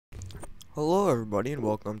Hello everybody and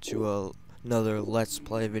welcome to another Let's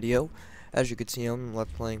Play video. As you can see, I'm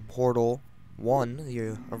Let's playing Portal 1,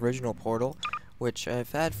 the original Portal, which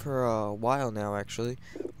I've had for a while now actually.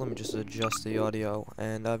 Let me just adjust the audio,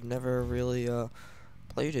 and I've never really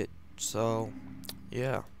played it, so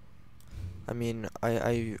yeah. I mean,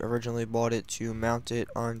 I originally bought it to mount it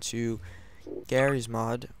onto Garry's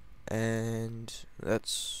Mod, and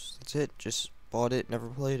that's it. Just bought it, never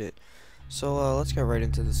played it. So let's get right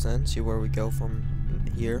into this then, see where we go from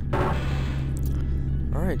here.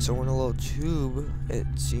 Alright, so we're in a little tube, it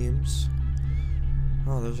seems.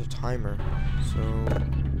 Oh, there's a timer. So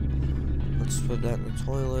let's put that in the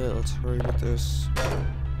toilet. Let's hurry with this.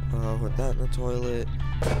 Put that in the toilet.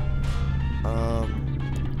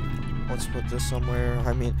 Let's put this somewhere.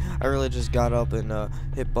 I mean, I really just got up and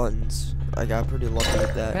hit buttons. I got pretty lucky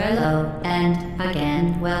with that. Hello, and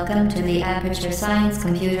again, welcome to the Aperture Science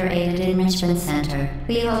Computer Aided Enrichment Center.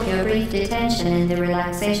 We hope your brief detention in the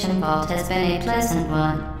relaxation vault has been a pleasant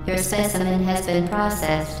one. Your specimen has been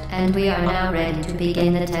processed, and we are now ready to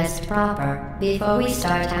begin the test proper. Before we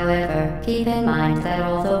start, however, keep in mind that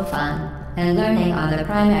although fun and learning are the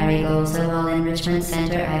primary goals of all Enrichment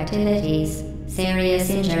Center activities, serious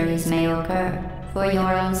injuries may occur. For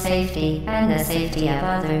your own safety and the safety of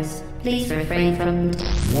others, please refrain from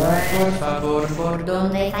por favor, por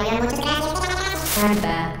donde stand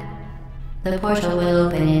back. The portal will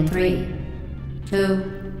open in 3,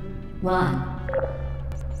 2, 1.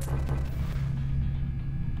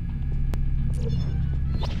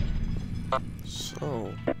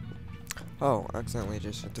 So, oh, accidentally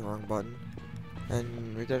just hit the wrong button.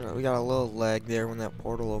 And we got a little lag there when that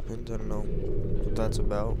portal opened. I don't know what that's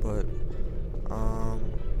about, but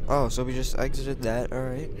oh, so we just exited that. All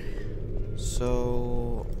right.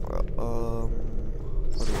 So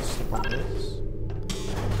what do we step on this?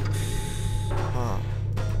 Huh.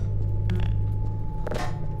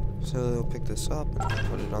 So they'll pick this up and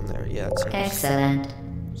put it on there. Yeah, it seems. Excellent.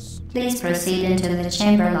 Please proceed into the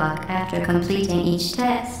chamber lock after completing each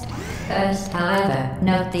test. First, however,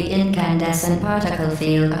 note the incandescent particle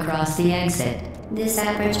field across the exit. This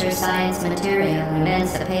Aperture Science Material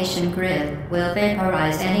Emancipation Grid will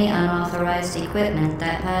vaporize any unauthorized equipment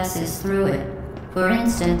that passes through it. For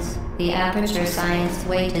instance, the Aperture Science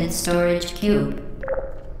Weighted Storage Cube.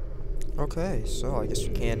 Okay, so I guess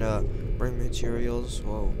we can bring materials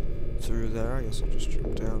through there. I guess I'll just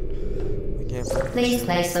jump down. We can't. Please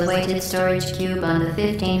place the weighted storage cube on the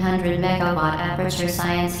 1500 megawatt Aperture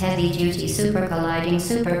Science Heavy Duty Super Colliding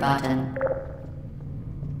Super Button.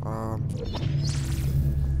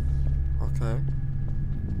 Okay.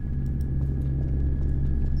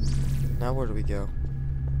 Now where do we go?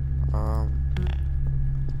 Oh,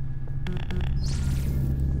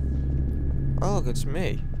 look, it's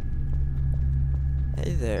me.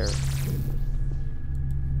 Hey there.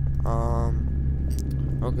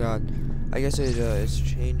 Oh god. I guess it's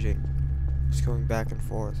changing. It's going back and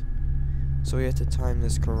forth. So we have to time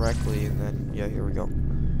this correctly, and then, yeah, here we go.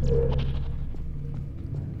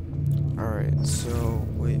 Alright, so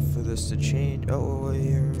wait for this to change. Oh, wait,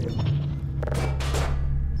 here we go.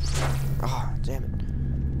 Ah, damn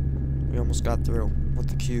it. We almost got through with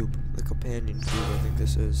the cube. The companion cube, I think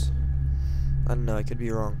this is. I don't know, I could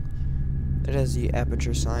be wrong. It has the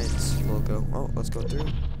Aperture Science logo. Oh, let's go through.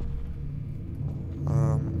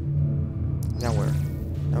 Now where?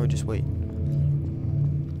 Now we just wait.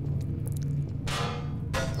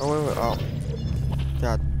 Oh, wait. Oh.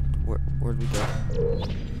 God. Where'd we go?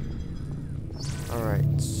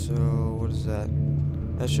 Alright, so what is that?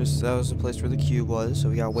 That was the place where the cube was, so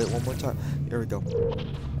we gotta wait one more time. Here we go.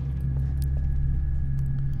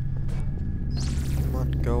 Come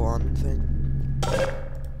on, go on thing.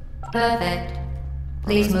 Perfect.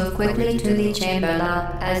 Please move quickly to the chamber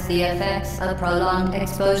lock, as the effects of prolonged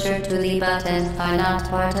exposure to the button are not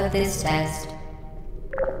part of this test.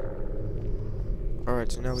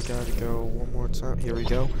 Alright, so now we gotta go one more time. Here we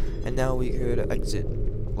go. And now we could exit,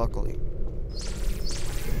 luckily.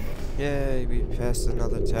 Yay, we passed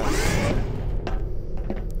another test.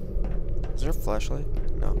 Is there a flashlight?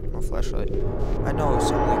 No, no flashlight. I know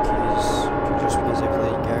some of the keys, just because I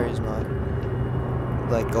played Garry's Mod.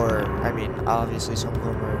 Like, or, I mean, obviously some of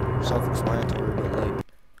them are self-explanatory, but like,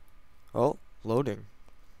 oh, loading.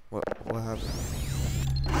 What happened?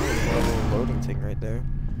 Oh, a little loading thing right there.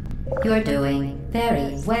 You're doing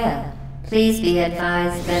very well. Please be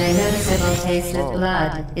advised that a noticeable taste of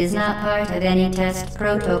blood is not part of any test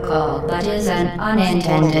protocol, but is an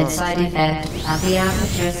unintended side effect of the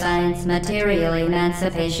Aperture Science Material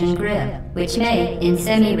Emancipation Grip, which may, in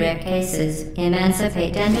semi-rare cases,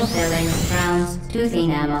 emancipate dental fillings, crowns, tooth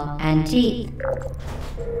enamel, and teeth.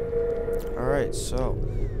 Alright, so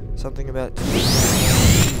something about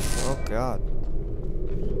oh god.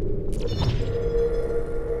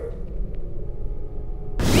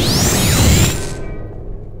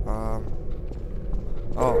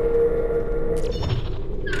 Oh.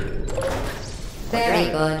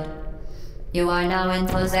 Very good. You are now in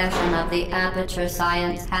possession of the Aperture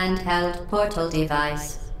Science handheld portal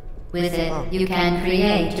device. With it, you can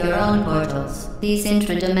create your own portals. These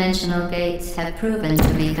intradimensional gates have proven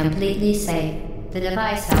to be completely safe. The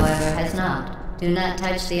device, however, has not. Do not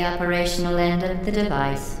touch the operational end of the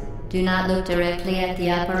device. Do not look directly at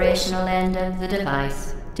the operational end of the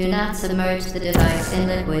device. Do not submerge the device in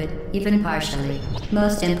liquid, even partially.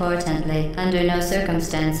 Most importantly, under no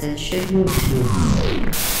circumstances should you...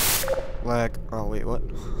 Lag. Oh, wait, what?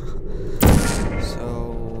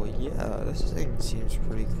 So, yeah, this thing seems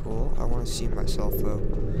pretty cool. I want to see myself, though.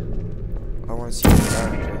 I want to see the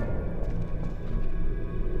character.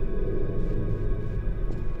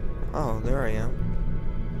 Oh, there I am.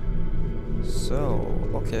 So,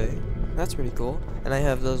 okay. That's pretty cool. And I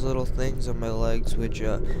have those little things on my legs which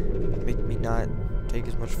make me not take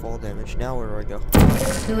as much fall damage. Now where do I go?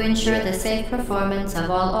 To ensure the safe performance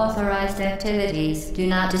of all authorized activities, do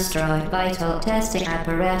not destroy vital testing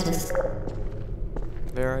apparatus.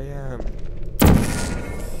 There I am.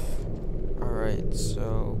 Alright,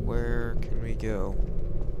 so where can we go?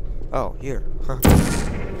 Oh, here. Huh.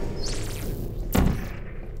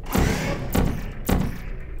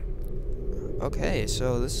 Okay,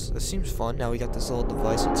 so this seems fun. Now we got this little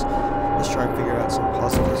device. Let's try and figure out some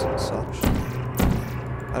puzzles and such.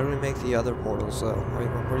 How do we make the other portals though?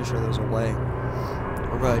 I'm pretty sure there's a way.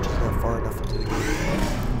 We're probably just not far enough into the game.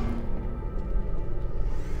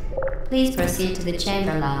 Please proceed to the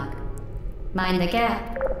chamber lock. Mind the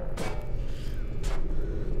gap.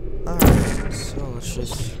 Alright, so let's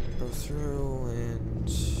just go through and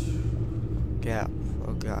gap.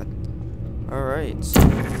 Oh god. Alright, so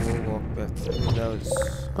we'll walk back through. That was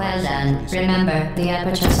Well done. Remember, the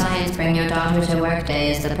Aperture Science Bring Your Daughter to Work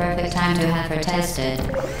Day is the perfect time to have her tested.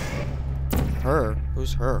 Her?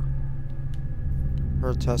 Who's her?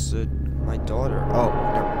 Her tested my daughter. Oh,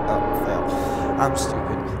 never. Oh, fail. I'm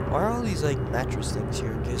stupid. Why are all these like mattress things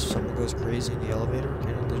here in case someone goes crazy in the elevator?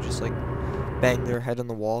 Can't they just like bang their head on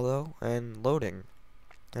the wall though? And loading.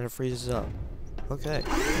 And it freezes up. Okay.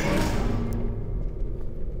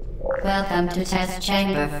 Welcome to Test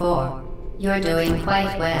Chamber 4. You're doing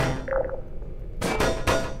quite well.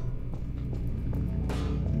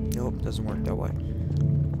 Nope, doesn't work that way.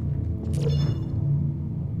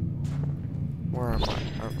 Where am I?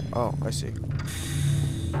 Oh, I see.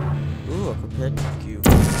 Ooh, a companion cube.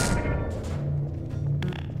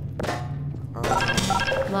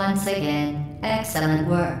 Once again, excellent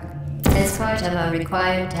work. As part of a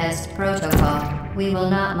required test protocol, we will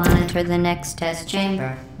not monitor the next test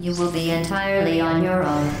chamber. You will be entirely on your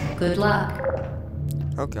own. Good luck.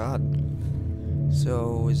 Oh god.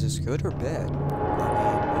 So, is this good or bad? I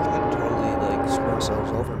mean, we could totally, like, screw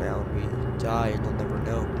ourselves over now and we die and they'll never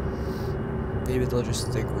know. Maybe they'll just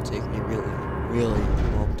think we're taking a really, really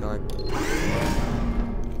long time.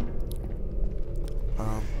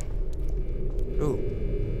 Ooh.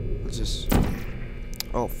 What's this?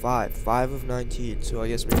 Oh, 5. 5 of 19, so I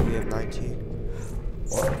guess maybe we have 19.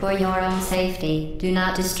 For your own safety, do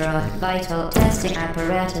not destroy vital testing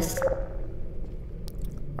apparatus.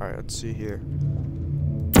 Alright, let's see here.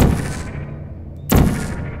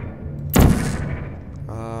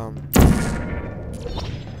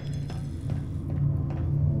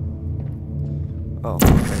 Oh,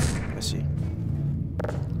 okay, I see.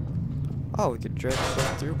 Oh, we could drag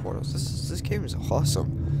stuff through portals. This game is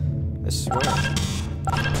awesome. I swear.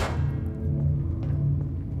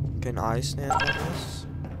 Can I stand on this?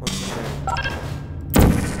 What's the thing?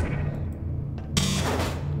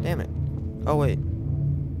 Damn it. Oh, wait.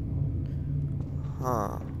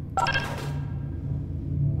 Huh.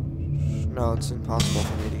 No, it's impossible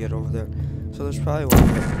for me to get over there. So there's probably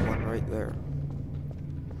one right there.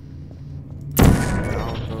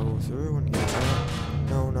 I'll go through and get that.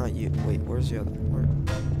 No, not you. Wait, where's the other one?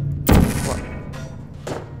 What?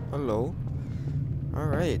 Hello?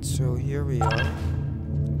 Alright, so here we are.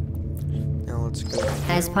 Now let's go.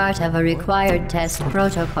 As part of a required test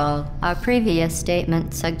protocol, our previous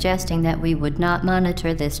statement suggesting that we would not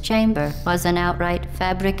monitor this chamber was an outright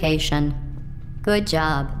fabrication. Good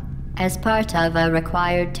job. As part of a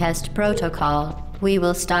required test protocol, we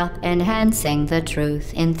will stop enhancing the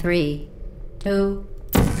truth in 3, 2...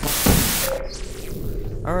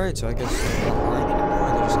 Alright, so I guess they're not lying anymore.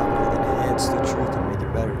 They're just not going to enhance the truth and make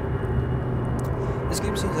it better. This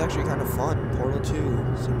game seems actually kind of fun. Portal 2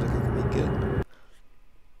 seems like it could be good.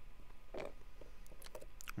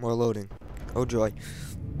 more loading. Oh joy.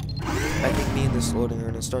 I think me and this loading are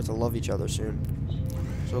gonna start to love each other soon.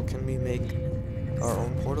 So can we make our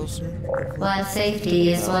own portal soon? While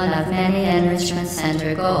safety is one of many Enrichment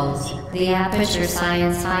Center goals, the Aperture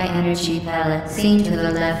Science High Energy Pellet seen to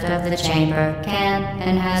the left of the chamber can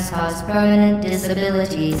and has caused permanent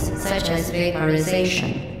disabilities such as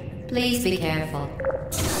vaporization. Please be careful.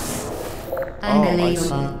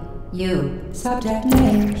 Unbelievable. You Subject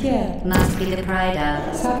name here. must be the pride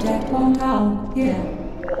of. Subject hometown here.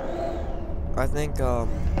 I think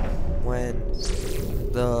when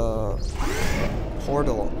the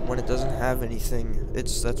portal, when it doesn't have anything,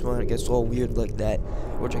 that's when it gets all weird like that,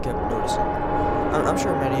 which I kept noticing. I'm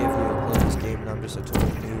sure many of you have played this game and I'm just a total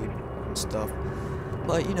noob and stuff,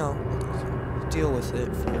 but you know, deal with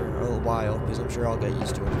it for a little while because I'm sure I'll get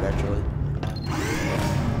used to it eventually.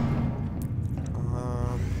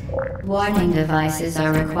 Warning devices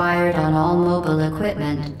are required on all mobile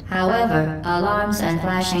equipment. However, alarms and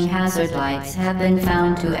flashing hazard lights have been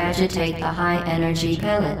found to agitate the high-energy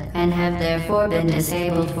pellet and have therefore been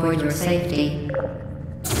disabled for your safety.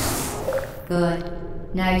 Good.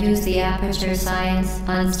 Now use the Aperture Science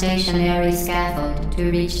unstationary scaffold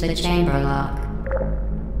to reach the chamber lock.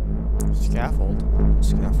 Scaffold?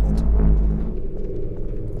 Scaffold.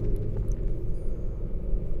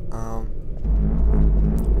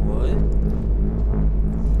 What?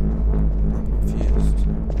 I'm confused.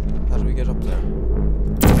 How do we get up there?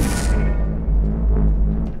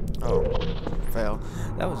 Oh, fail.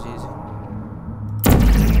 That was easy.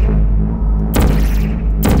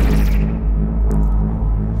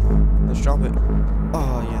 Let's jump it.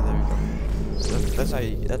 Oh yeah, there we go.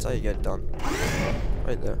 That's how you get it done.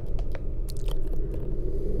 Right there.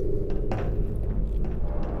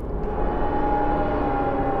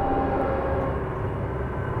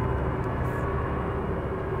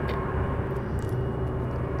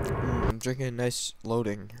 I'm drinking a nice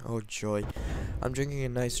loading. Oh joy. I'm drinking a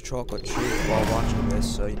nice chocolate shake while watching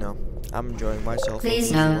this, so you know, I'm enjoying myself.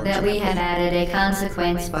 Please note that we have added a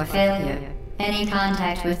consequence for failure. Any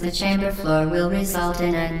contact with the chamber floor will result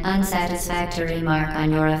in an unsatisfactory mark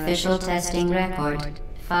on your official testing record,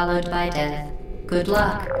 followed by death. Good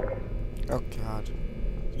luck. Oh god.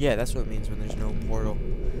 Yeah, that's what it means when there's no portal.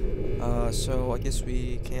 So I guess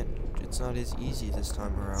we can't, it's not as easy this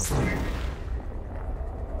time around.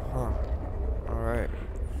 Huh. Alright.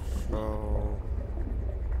 So...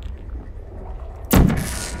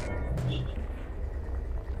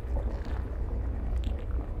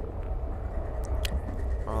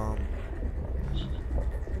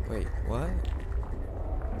 Wait, what?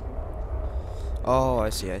 Oh, I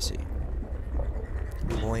see.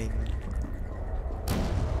 Boing.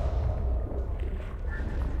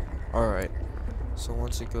 Alright. So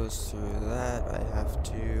once it goes through that, I have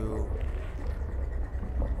to...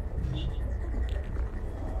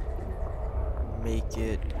 make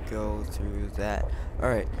it go through that.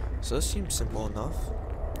 Alright, so this seems simple enough.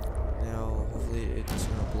 Now, hopefully it's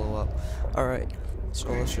gonna blow up. Alright, so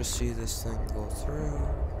let's just see this thing go through.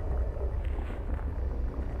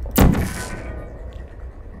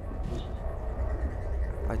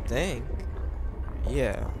 I think.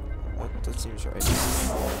 Yeah, that seems right.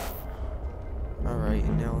 Alright,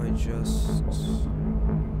 now I just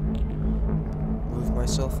move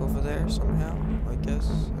myself over there somehow, I guess.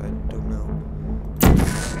 I don't know.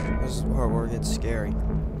 This is the part where it gets scary.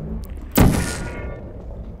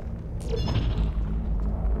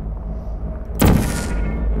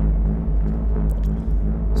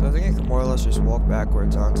 So I think I can more or less just walk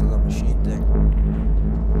backwards onto the machine thing.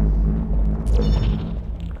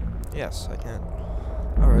 Yes, I can.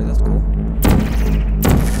 Alright, that's cool.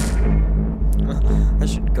 I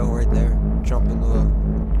should go right there. Jump into the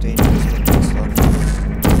dangerous stuff.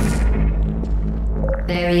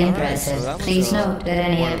 Very impressive. So Please note that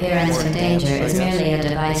any appearance of danger is merely a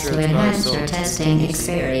device to enhance your testing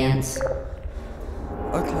experience.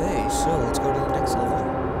 Okay, so let's go to the next level.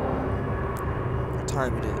 What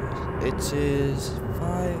time it is? It is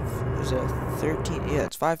 13? Yeah,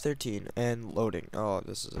 it's 5:13 and loading. Oh,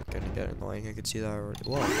 this is gonna get annoying. I can see that already.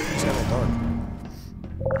 Whoa, it's kinda dark.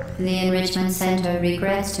 The Enrichment Center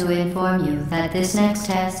regrets to inform you that this next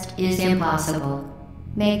test is impossible.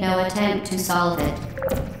 Make no attempt to solve it.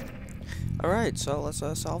 Alright, so let's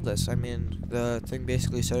solve this. I mean, the thing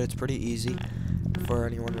basically said it's pretty easy for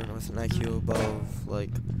anyone with an IQ above,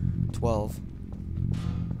 like, 12.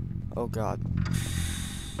 Oh god.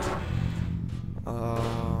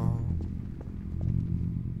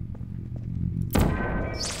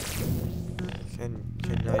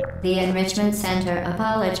 Can I... The Enrichment Center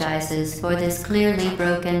apologizes for this clearly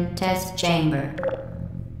broken test chamber.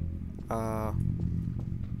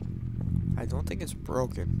 I don't think it's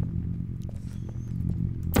broken.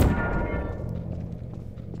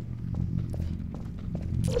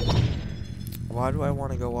 Why do I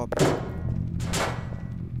want to go up?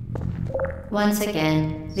 Once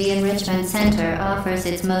again, the Enrichment Center offers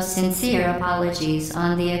its most sincere apologies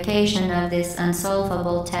on the occasion of this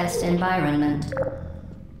unsolvable test environment.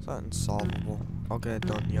 It's not unsolvable. I'll get it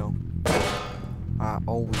done, yo. I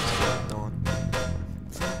always get it done.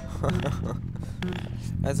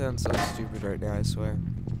 That sounds so stupid right now, I swear.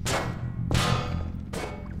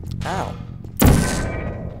 Ow!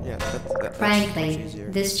 Yeah, that's Frankly, much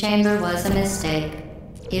easier. this chamber was a mistake.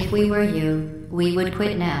 If we were you, we would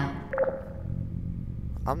quit now.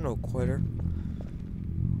 I'm no quitter.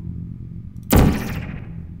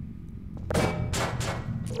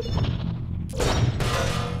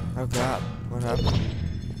 Oh god, what happened?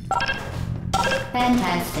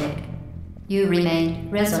 Fantastic. You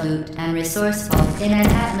remained resolute and resourceful in an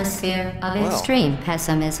atmosphere of Well, extreme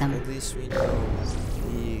pessimism. At least we know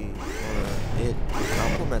it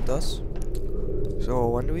compliment us. So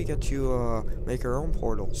when do we get to make our own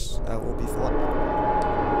portals? That will be fun.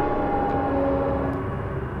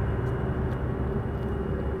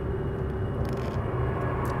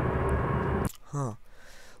 Huh.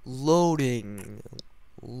 Loading.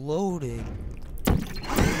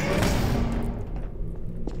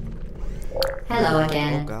 Hello Oh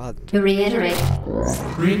again. god. To reiterate,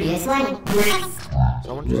 previous one.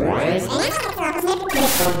 Someone just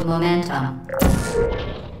Build momentum.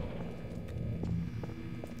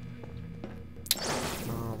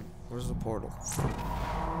 where's the portal?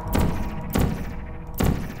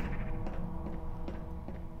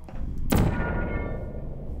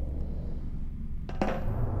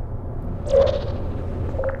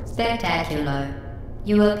 Spectacular.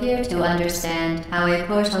 You appear to understand how a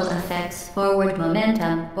portal affects forward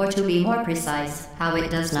momentum, or to be more precise, how it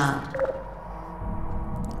does not.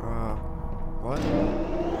 What?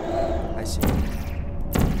 I see.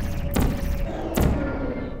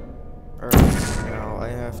 Now I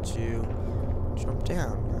have to jump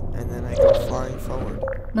down, and then I go flying forward.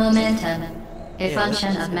 Momentum, a Yeah,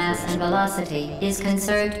 function that's of mass and velocity, is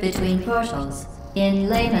conserved between portals. In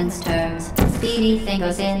layman's terms, speedy thing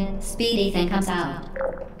goes in, speedy thing comes out.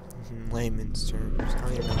 In layman's terms, I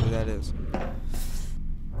don't even know who that is. I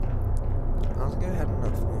don't think I had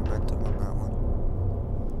enough momentum on that one.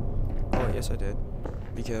 Oh, yes I did.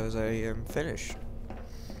 Because I am finished.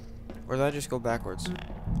 Or did I just go backwards?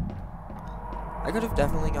 I could have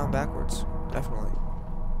definitely gone backwards. Definitely.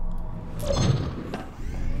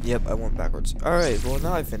 Yep, I went backwards. Alright, well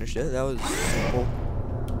now I finished it. That was simple.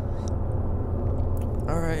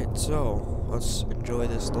 Alright, so let's enjoy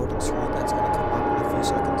this loading screen that's gonna come up in a few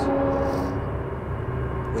seconds.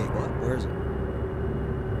 Wait, what? Where is it?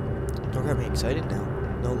 Don't get me excited now.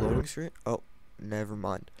 No loading screen? Oh, never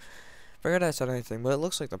mind. Forgot I said anything, but it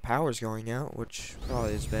looks like the power's going out, which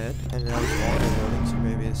probably is bad. And that was longer loading, so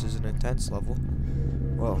maybe this is an intense level.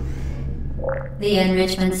 Well, The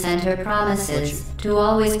Enrichment Center promises to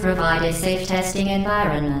always provide a safe testing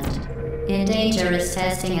environment. In dangerous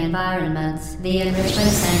testing environments, the Enrichment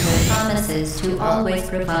Center promises to always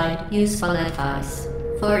provide useful advice.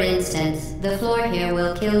 For instance, the floor here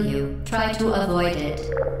will kill you. Try to avoid it.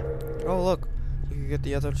 oh look, you can get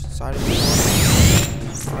the other side of the portal.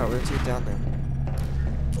 Alright, let's get down there.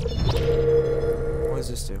 What does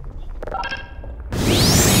this do?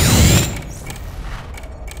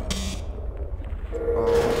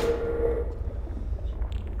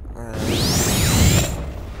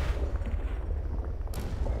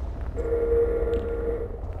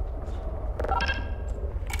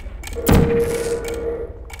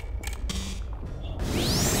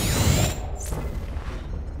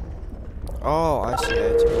 Oh, I see. I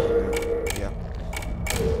have to go there. Yeah.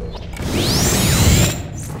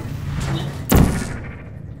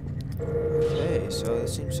 Okay, so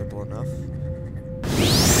this seems simple enough.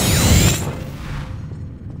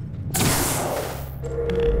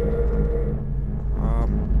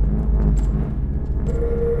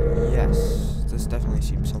 Yes, this definitely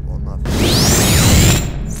seems simple enough.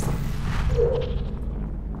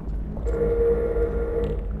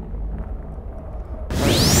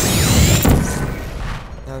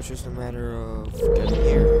 Now it's just a matter of getting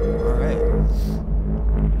here. Alright.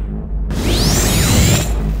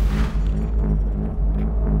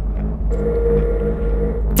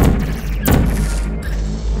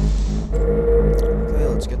 Okay,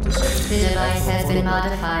 let's get this in. The device has been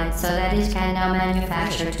modified so that it can now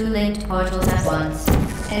manufacture two linked portals at once.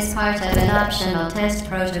 As part of an optional test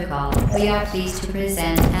protocol, we are pleased to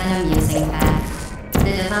present an amusing fact. The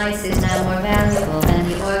The device is now more valuable than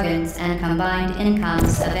the organs and combined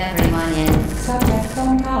incomes of everyone in. Subject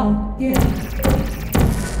phone down. Here.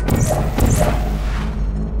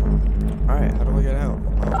 Alright, how do I get out?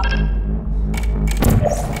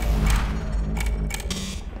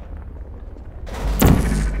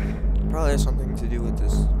 Probably has something to do with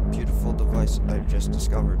this beautiful device I've just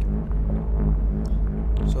discovered.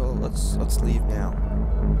 So let's leave now.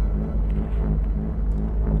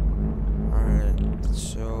 Alright,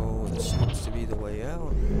 so this seems to be the way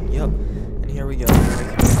out. Yep, and here we go.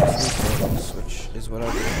 Which is what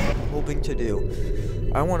I've been hoping to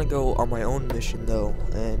do. I want to go on my own mission though,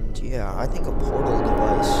 and yeah, I think a portal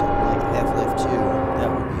device like Half-Life 2, that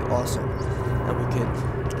would be awesome. And we could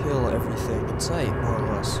kill everything in sight, more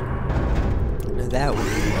or less. And that would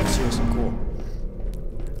be seriously cool.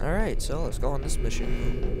 Alright, so let's go on this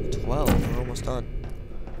mission. 12, we're almost done.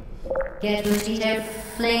 Get Rooster,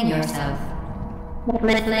 fling yourself.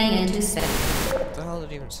 Fling into space. What the hell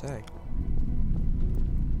did it even say?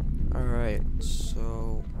 Alright,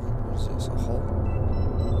 so what is this? A hole?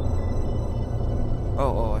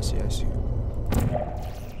 Oh, I see.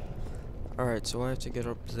 Alright, so I have to get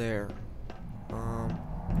up there.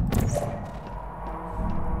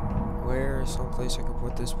 Where is someplace I can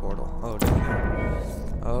put this portal? Oh, down here.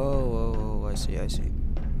 Oh, I see.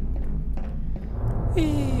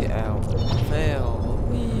 Whee! Ow. Fail.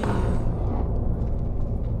 Whee!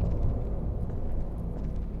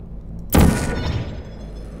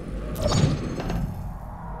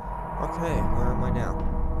 Okay, where am I now?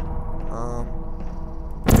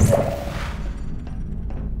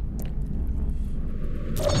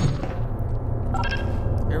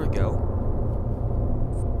 Here we go.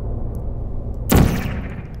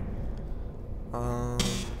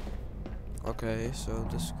 Okay, so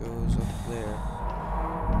this goes up there.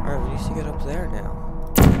 Alright, we need to get up there now.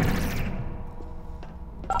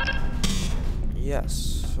 Yes,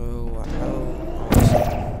 so how...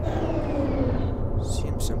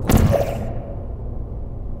 seems simple enough.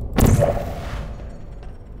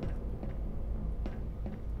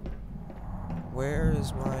 Where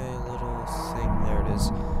is my little thing? There it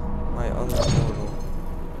is. My other portal.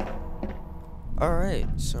 Alright,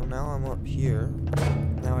 so now I'm up here.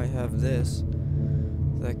 Now I have this.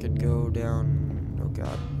 That could go down... oh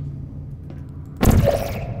god.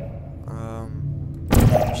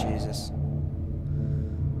 Jesus.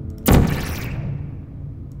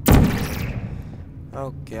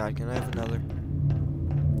 Oh god, can I have another?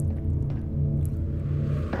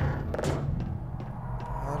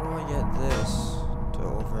 How do I get this to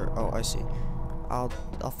over... oh, I see. I'll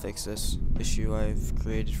fix this issue I've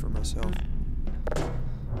created for myself.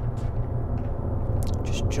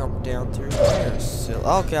 Just jump down through there.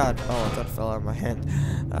 Oh god! Oh, I thought it fell out of my hand.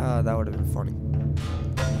 That would have been funny.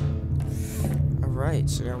 Alright,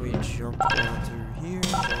 so now we jump down through here,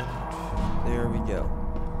 and there we go.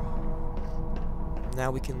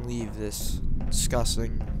 Now we can leave this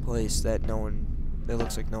disgusting place that it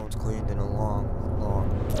looks like no one's cleaned in a long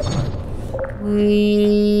time.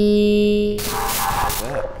 What's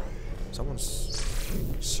that? Someone's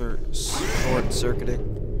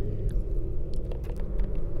short-circuiting.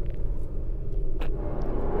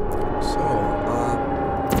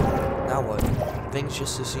 Now what? Things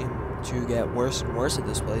just seem to get worse and worse at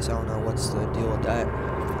this place. I don't know what's the deal with that.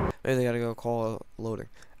 Maybe they gotta go call a loader.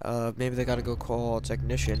 Maybe they gotta go call a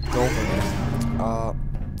technician.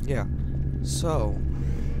 Yeah. So,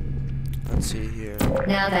 let's see here.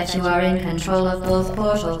 Now that you are in control of both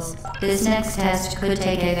portals, this next test could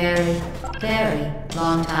take a very, very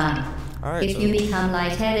long time. Alright, if you become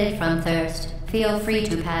lightheaded from thirst, feel free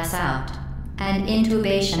to pass out. An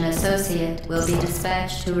intubation associate will be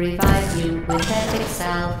dispatched to revive you with hectic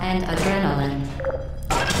salve and adrenaline.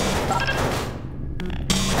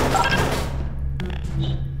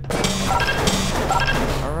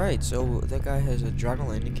 Alright, so that guy has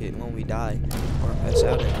adrenaline indicating when we die. Or pass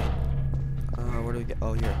out, I mean. Where do we get?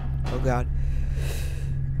 Oh, here. Oh god.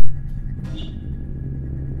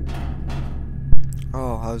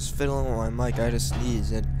 Oh, I was fiddling with my mic. I just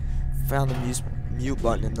sneezed and found the mute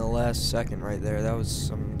button in the last second right there. That was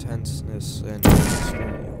some intenseness and...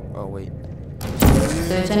 oh, wait.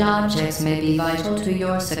 Certain objects may be vital to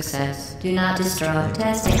your success. Do not destroy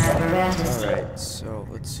testing apparatus. Alright, so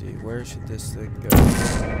let's see. Where should this thing go?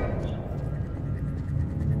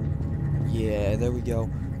 Yeah, there we go.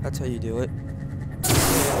 That's how you do it.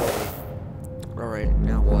 Alright,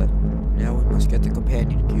 now what? Now we must get the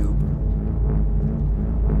companion cube.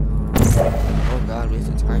 Oh god, we have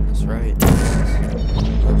to time this right. Oh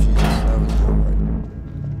Jesus, that was not right.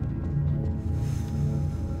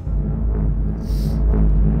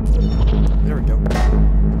 There we go.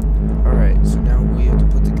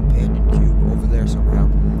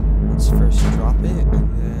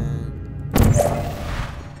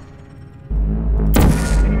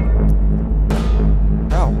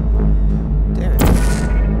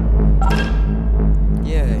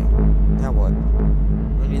 Now what?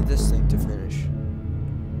 We need this thing to finish.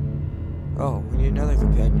 Oh, we need another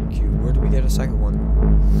companion cube. Where do we get a second one?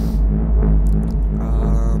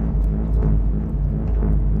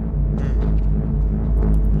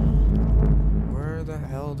 Where the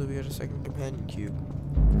hell do we get a second companion cube?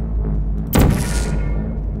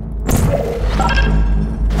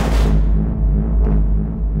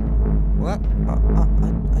 What?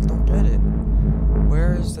 I don't get it.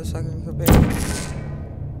 Where is the second companion?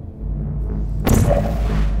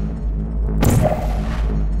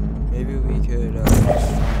 Maybe we could just try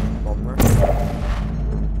one more.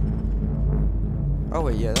 Oh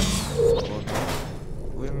wait, yeah, that's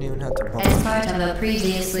we don't even have to bump. As part of a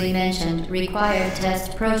previously mentioned required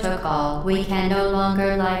test protocol, we can no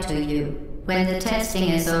longer lie to you. When the testing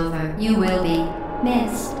is over, you will be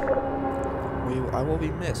missed. I will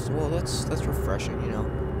be missed. Well, that's refreshing, you know.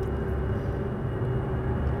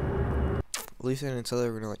 At least they didn't say they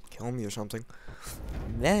were gonna like kill me or something.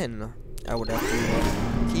 Then I would have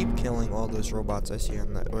to keep killing all those robots I see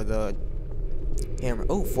on that, or the camera.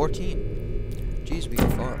 Oh, 14. Jeez, we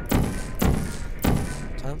got far.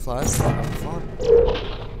 Time flies. We're having fun.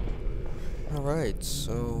 Alright,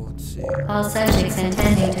 so let's see. All subjects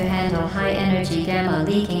intending to handle high-energy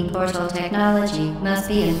gamma-leaking portal technology must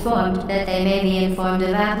be informed that they may be informed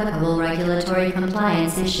of applicable regulatory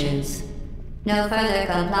compliance issues. No further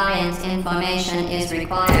compliance information is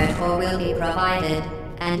required or will be provided,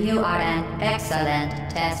 and you are an excellent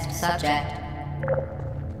test subject.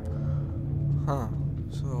 Huh.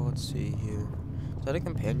 So let's see here. Is that a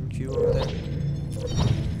companion cube over there?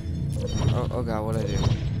 Oh god, what'd I do?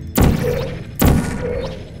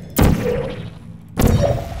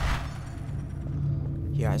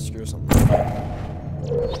 Yeah, I screwed something up.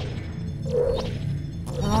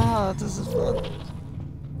 Ah, this is fun.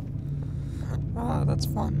 Ah, that's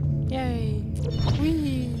fun. Yay!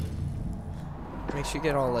 Whee! Makes you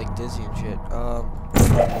get all like dizzy and shit.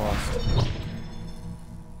 Lost.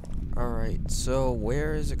 Alright, so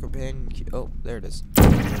where is the companion cube? Oh, there it is. I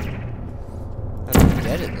don't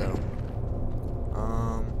get it though.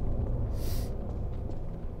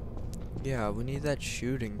 Yeah, we need that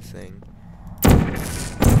shooting thing. How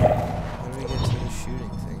do we get to the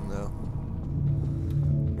shooting thing though?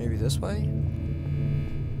 Maybe this way?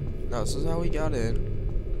 No, this is how we got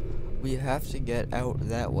in. We have to get out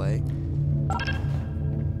that way.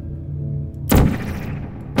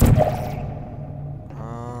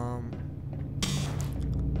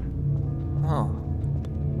 Huh.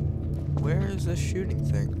 Where is this shooting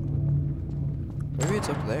thing? Maybe it's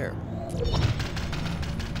up there.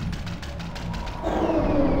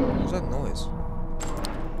 What's that noise?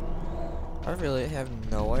 I really have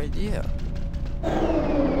no idea.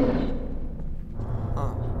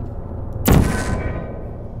 Huh.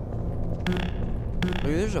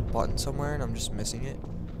 Maybe there's a button somewhere and I'm just missing it.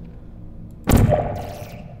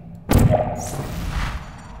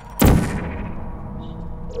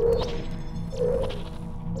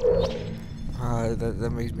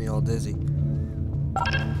 That makes me all dizzy.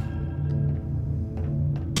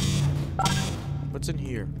 What's in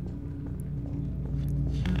here?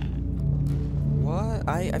 What?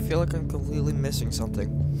 I feel like I'm completely missing something.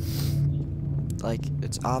 Like,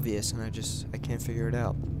 it's obvious and I can't figure it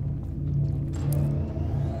out.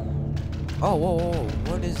 Oh, whoa,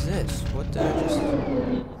 what is this? What did I just...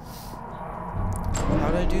 How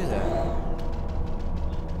did I do that?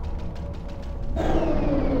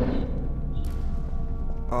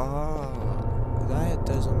 Oh, that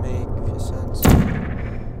doesn't make sense.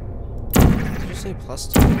 Did you say plus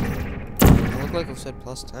 10? It looked like it said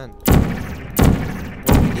plus 10.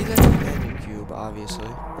 Well, we need that companion cube, obviously.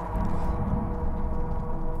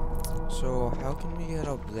 So, how can we get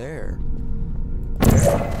up there?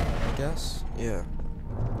 I guess? Yeah.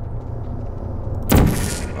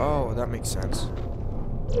 Oh, that makes sense.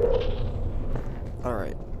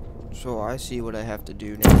 Alright. So, I see what I have to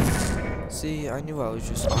do now. See, I knew I was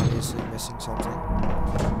just obviously missing something.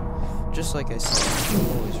 Just like I said, I'm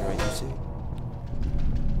always right, you see?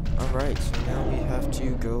 Alright, so now we have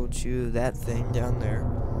to go to that thing down there.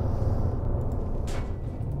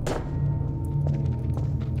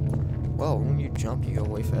 Well, when you jump, you go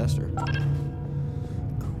way faster.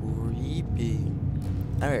 Creepy.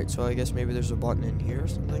 Alright, so I guess maybe there's a button in here or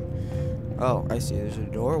something. Oh, I see, there's a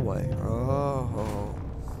doorway. Oh.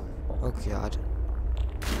 Oh god.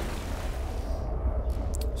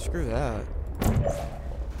 Screw that.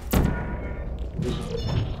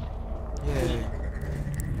 Yay.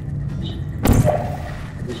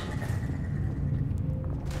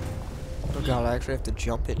 Oh god, I actually have to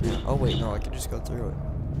jump it now. Oh wait, no, I can just go through it.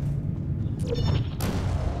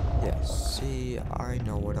 Yes, see, I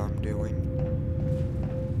know what I'm doing.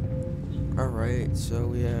 Alright, so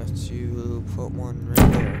we have to put one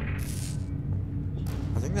right there.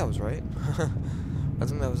 I think that was right. I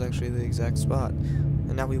think that was actually the exact spot.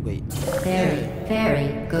 And now we wait. Very,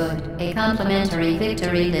 very good. A complimentary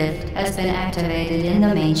victory lift has been activated in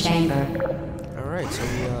the main chamber. Alright, so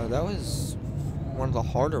that was one of the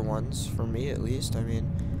harder ones, for me at least. I mean,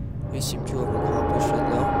 we seem to have accomplished it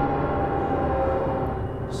though.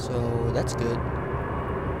 So, that's good.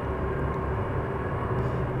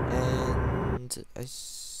 And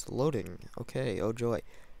it's loading. Okay, oh joy.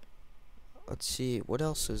 Let's see, what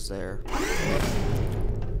else is there?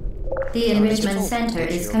 The Enrichment Center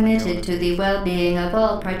is committed to the well-being of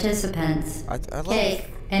all participants.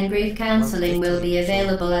 Cake and brief counseling will be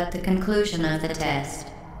available at the conclusion of the test.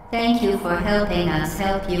 Thank you for helping us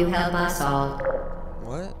help you help us all.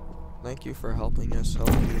 What? Thank you for helping us help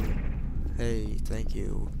you. Hey, thank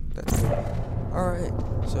you. That's good. Alright,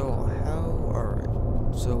 so alright.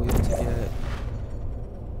 So we have to get...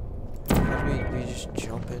 How do we just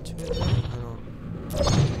jump into it? I don't...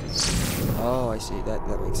 Oh, I see.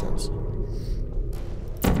 That makes sense.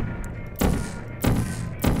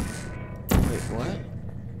 Wait, what?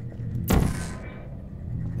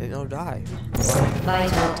 They don't die.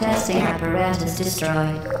 Vital testing apparatus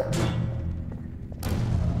destroyed.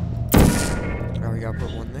 Now we gotta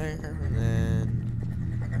put one there, and then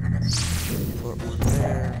put one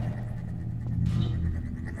there,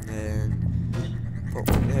 and then put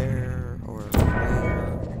one there, or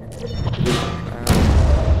there,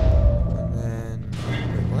 and then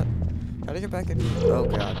wait, what? How to get back in? Oh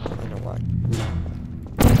god, I know why.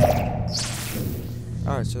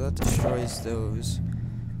 Alright, so that destroys those.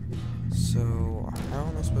 So how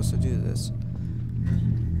am I supposed to do this?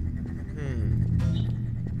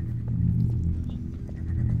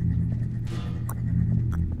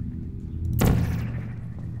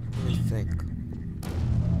 Let me think.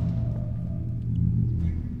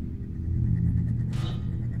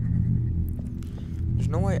 There's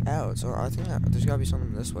no way out, so I think there's gotta be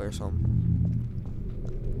something this way or something.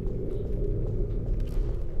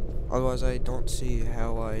 Otherwise, I don't see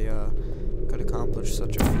how I could accomplish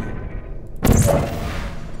such a feat.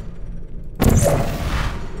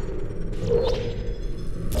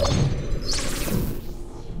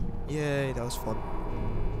 Yay, that was fun.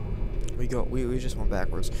 We just went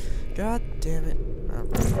backwards. God damn it.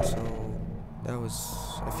 Alright, so that was,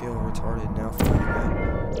 I feel retarded now for that.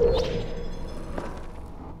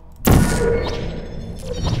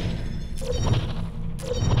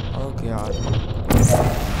 Oh god.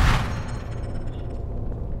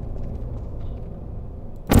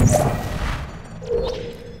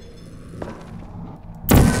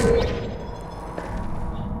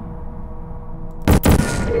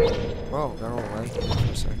 Whoa, got all laggy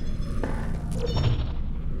for a second.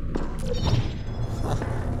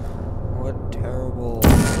 What terrible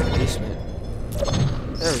basement.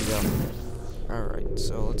 There we go. Alright,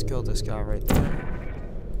 so let's kill this guy right there.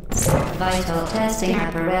 Vital testing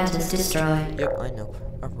apparatus destroyed. Yep, I know.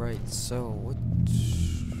 Alright, so what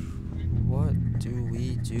do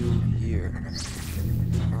we do here?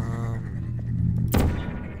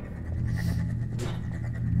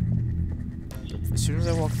 As soon as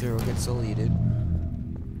I walk through, it gets deleted.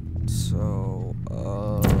 So,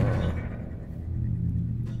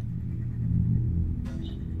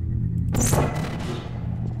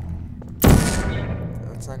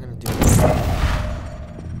 that's not gonna do it.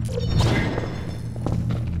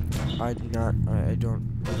 I don't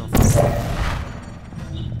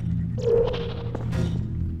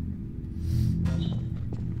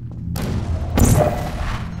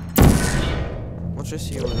Let's just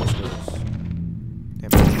see where this goes.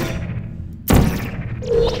 Damn it.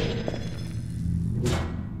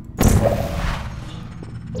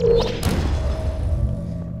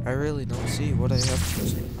 I really don't see what I have to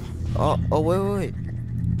see. Oh, wait.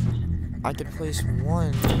 I could place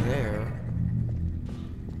one there.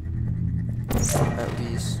 At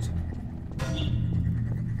least.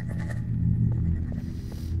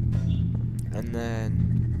 And then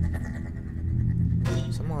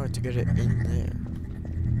somehow I have to get it in there.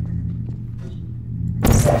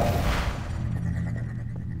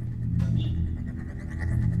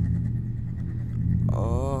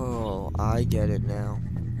 Oh, I get it now.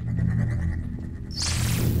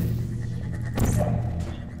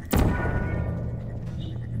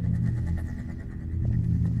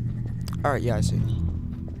 Alright, yeah, I see.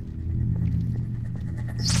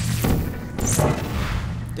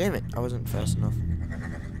 Damn it, I wasn't fast enough.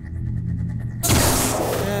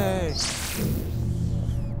 Yay!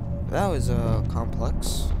 That was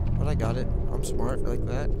complex, but I got it. I'm smart like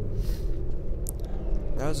that.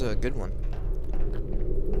 That was a good one.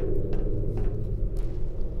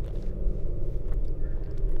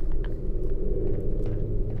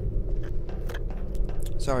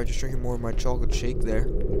 Sorry, just drinking more of my chocolate shake there.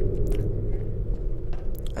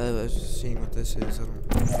 I was just seeing what this is. I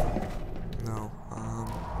don't know.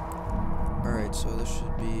 Alright, so this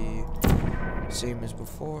should be same as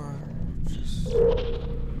before. Just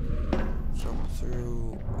jump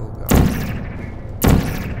through. Oh god.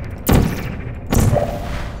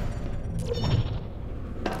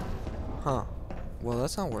 Huh. Well,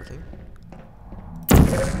 that's not working.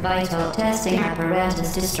 Vital testing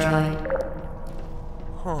apparatus destroyed.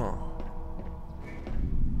 Huh.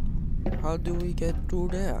 How do we get through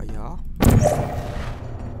there, yeah?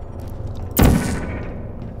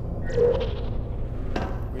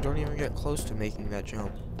 We don't even get close to making that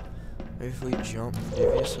jump. Maybe if we jump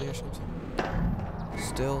previously or something.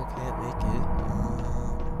 Still can't make it.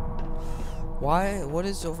 Why? What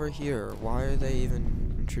is over here? Why are they even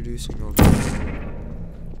introducing over here?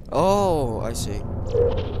 Oh, I see.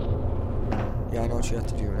 Yeah, I know what you have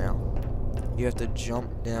to do now. You have to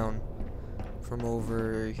jump down from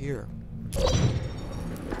over here.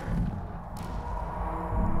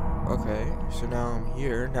 Okay, so now I'm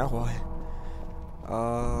here. Now what?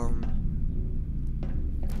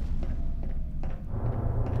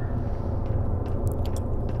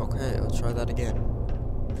 Okay, let's try that again.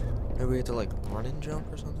 Maybe we have to like run and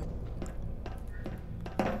jump or something?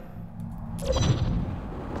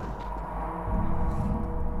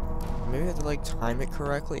 Maybe I have to like time it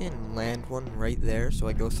correctly and land one right there so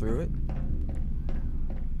I go through it.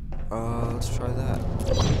 Let's try that.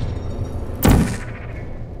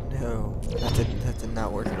 No, that did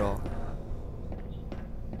not work at all.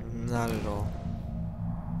 Not at all.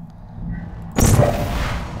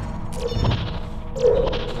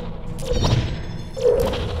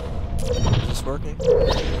 Is this working?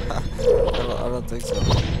 I don't think so.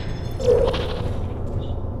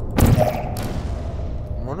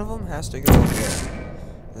 One of them has to go in there.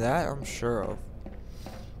 That I'm sure of.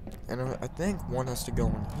 And I think one has to go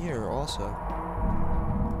in here also.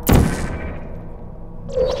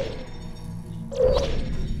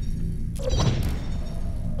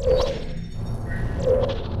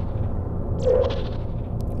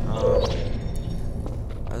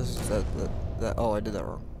 Oh, I did that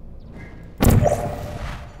wrong.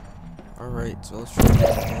 Alright, so let's try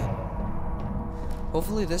that again.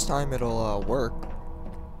 Hopefully this time it'll work.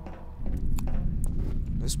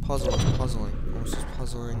 This puzzle is puzzling. Almost as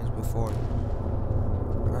puzzling as before.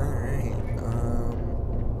 Alright,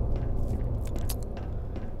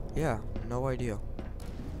 yeah, no idea.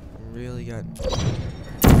 I'm really getting...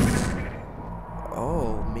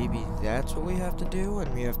 Oh, maybe that's what we have to do,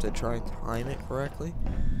 and we have to try and time it correctly?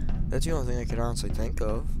 That's the only thing I could honestly think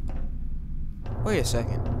of. Wait a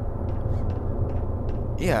second.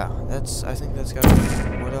 Yeah, I think that's gotta be...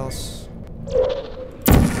 What else?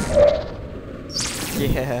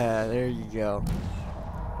 Yeah, there you go.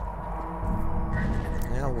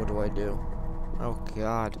 Now what do I do? Oh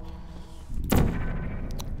god.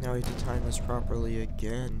 Now we have to time this properly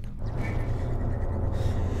again.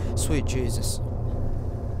 Sweet Jesus.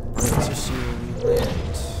 Alright, let's just see where we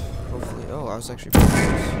land. Hopefully. Oh, I was actually pretty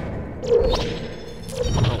close.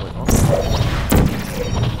 Oh, wait. Oh.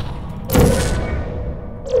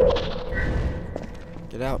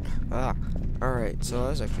 Get out. Ah. Alright, so I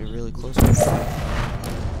was actually really close.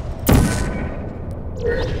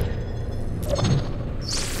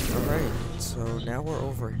 Alright, so now we're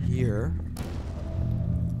over here.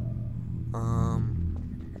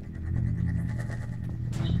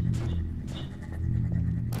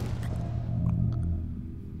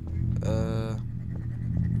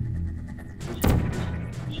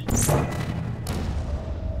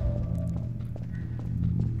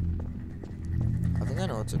 I think I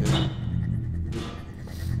know what to do.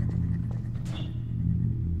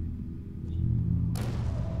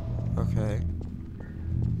 Okay.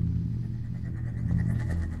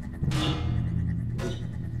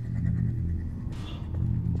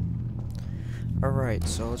 Alright,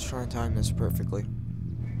 so let's try and time this perfectly.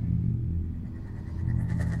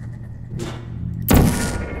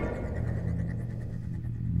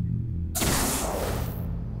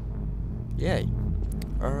 Yay.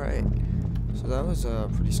 Alright. So that was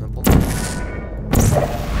pretty simple.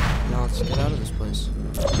 Now let's get out of this place.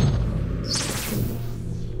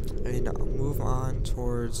 And move on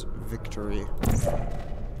towards victory.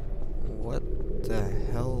 What the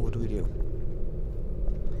hell would we do?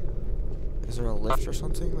 Is there a lift or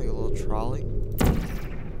something? Like a little trolley?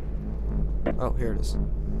 Oh, here it is.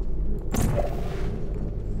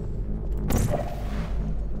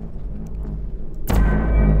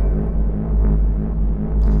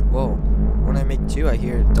 too. I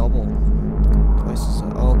hear it double. Twice.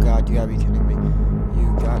 Oh god, you gotta be kidding me.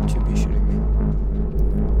 You got to be shooting me.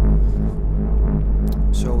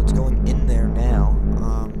 So it's going in there now.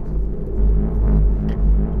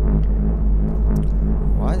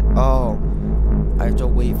 What? Oh, I have to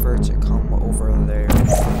wait for it to come over there.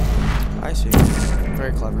 I see.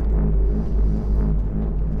 Very clever.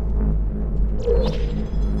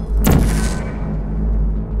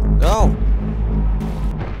 No!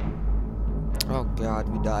 Oh god,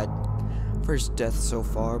 we died. First death so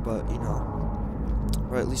far, but you know.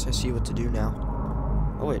 Or at least I see what to do now.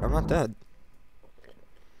 Oh wait, I'm not dead.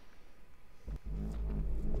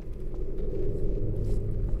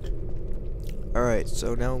 Alright,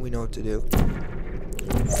 so now we know what to do.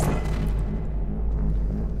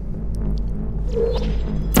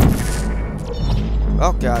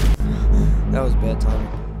 Oh god. That was bad timing.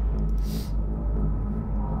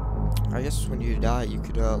 I guess when you die, you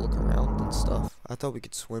could look around and stuff. I thought we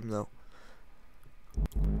could swim though.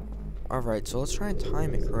 Alright, so let's try and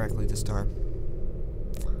time it correctly this time.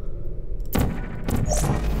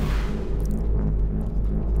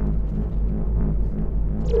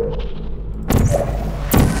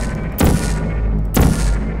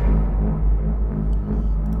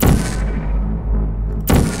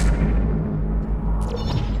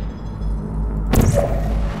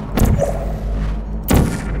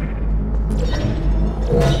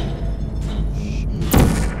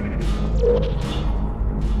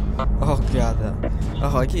 Oh god,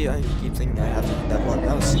 I keep thinking I have to hit that one.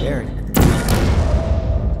 That was scary.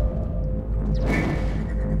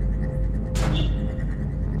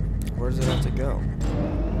 Where does it have to go?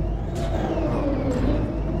 Oh.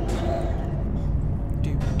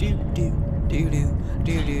 Do do do do do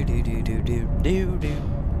do do do do do do do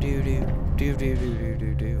do do do do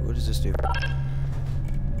do do. What does this do?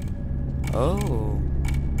 Oh.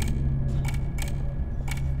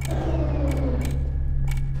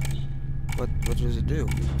 What does it do?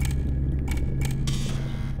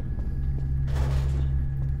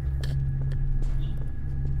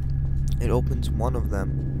 It opens one of them.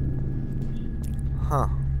 Huh.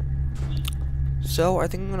 So I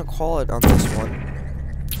think I'm gonna call it on this one.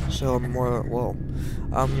 So I'm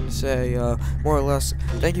gonna say more or less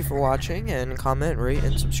thank you for watching, and comment, rate,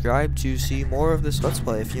 and subscribe to see more of this Let's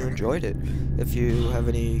Play if you enjoyed it. If you have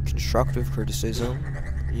any constructive criticism,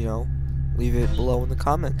 you know, leave it below in the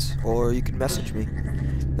comments, or you can message me.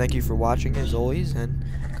 Thank you for watching as always, and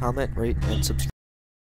comment, rate, and subscribe.